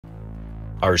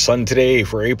Our sun today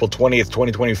for April 20th,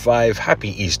 2025. Happy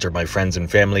Easter, my friends and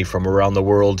family from around the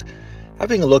world.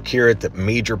 Having a look here at the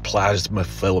major plasma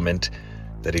filament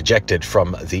that ejected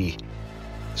from the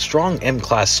strong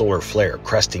M-class solar flare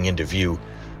cresting into view.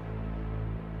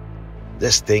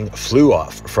 This thing flew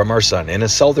off from our sun in a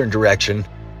southern direction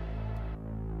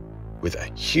with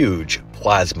a huge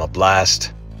plasma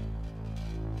blast,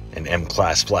 an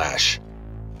M-class flash.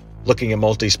 Looking at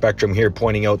multi-spectrum here,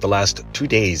 pointing out the last 2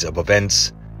 days of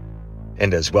events,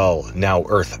 and as well now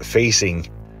Earth facing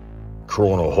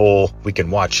coronal hole. We can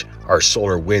watch our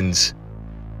solar winds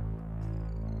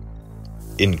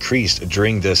increase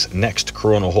during this next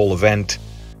coronal hole event.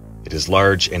 It is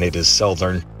large and it is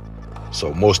southern,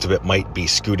 so most of it might be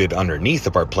scooted underneath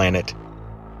of our planet.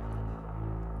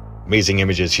 Amazing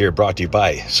images here brought to you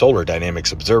by Solar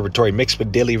Dynamics Observatory, mixed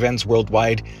with daily events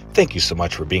worldwide. Thank you so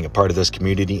much for being a part of this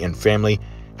community and family.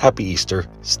 Happy Easter.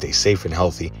 Stay safe and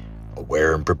healthy,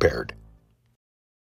 aware and prepared.